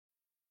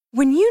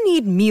When you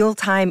need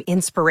mealtime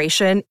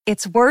inspiration,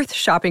 it's worth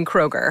shopping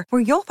Kroger,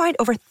 where you'll find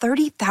over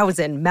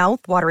 30,000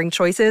 mouth-watering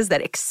choices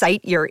that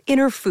excite your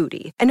inner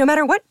foodie. And no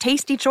matter what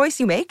tasty choice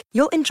you make,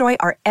 you'll enjoy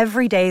our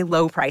everyday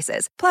low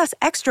prices, plus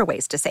extra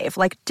ways to save,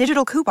 like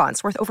digital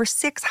coupons worth over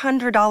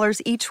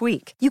 $600 each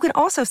week. You can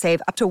also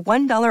save up to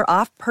 $1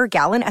 off per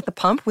gallon at the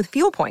pump with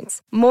fuel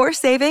points. More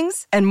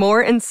savings and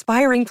more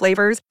inspiring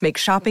flavors make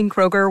shopping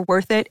Kroger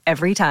worth it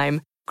every time.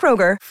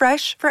 Kroger,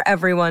 fresh for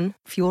everyone.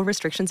 Fuel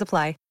restrictions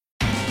apply.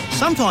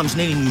 Sometimes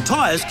needing new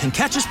tyres can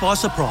catch us by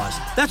surprise.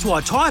 That's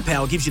why Tyre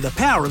Power gives you the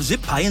power of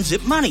Zip Pay and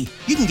Zip Money.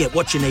 You can get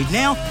what you need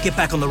now, get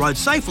back on the road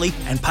safely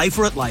and pay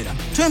for it later.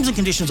 Terms and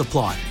conditions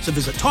apply. So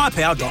visit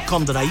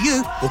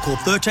tyrepower.com.au or call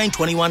 13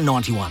 21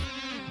 91.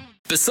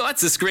 Besides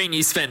the screen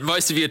you spent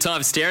most of your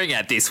time staring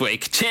at this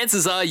week,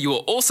 chances are you are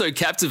also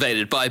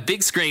captivated by a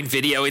big screen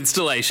video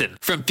installation.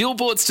 From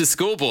billboards to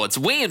scoreboards,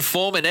 we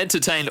inform and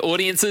entertain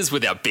audiences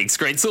with our big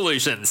screen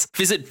solutions.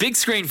 Visit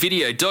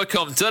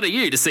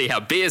bigscreenvideo.com.au to see how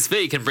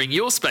BSV can bring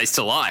your space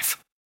to life.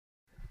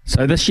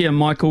 So this year,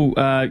 Michael,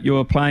 you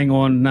were playing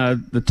on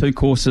the two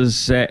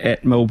courses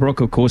at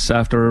Millbrook, of course,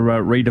 after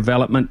a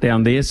redevelopment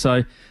down there.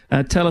 So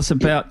tell us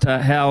about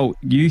how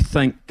you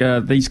think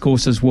these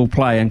courses will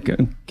play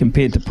and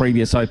compared to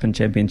previous Open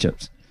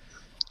Championships.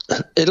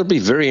 It'll be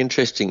very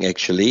interesting,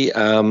 actually.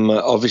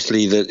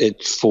 Obviously,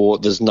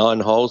 there's 9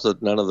 holes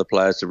that none of the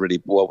players have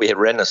really. Well, we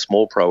ran a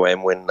small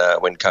pro-am when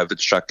COVID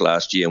struck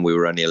last year, and we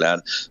were only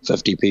allowed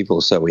 50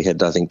 people. So we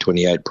had, I think,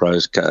 28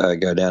 pros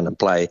go down and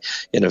play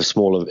in a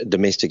small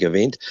domestic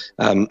event.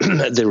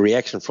 The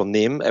reaction from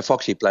them,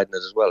 Foxy played in it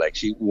as well.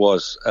 Actually,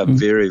 was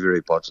very,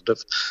 very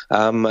positive.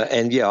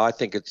 And yeah, I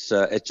think it's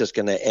just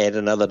going to add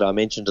another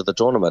dimension to the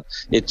tournament.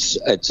 It's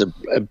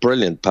a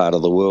brilliant part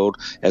of the world,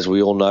 as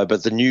we all know.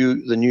 But the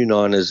new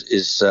 9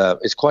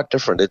 is quite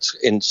different. It's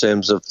in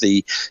terms of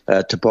the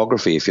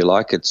topography, if you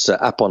like. It's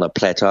up on a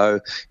plateau.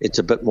 It's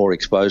a bit more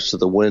exposed to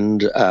the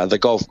wind.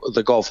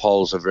 The golf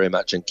holes are very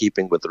much in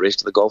keeping with the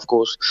rest of the golf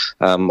course.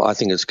 I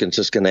think it's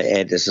just going to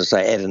add, as I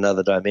say, add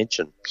another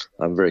dimension.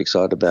 I'm very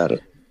excited about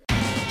it.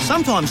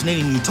 Sometimes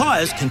needing new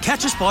tyres can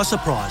catch us by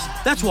surprise.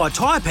 That's why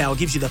Tyre Power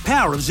gives you the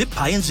power of Zip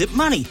Pay and Zip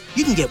Money.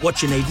 You can get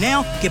what you need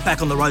now, get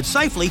back on the road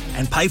safely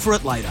and pay for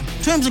it later.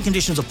 Terms and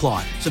conditions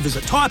apply. So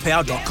visit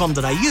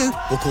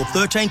tyrepower.com.au or call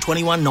 13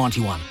 21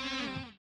 91.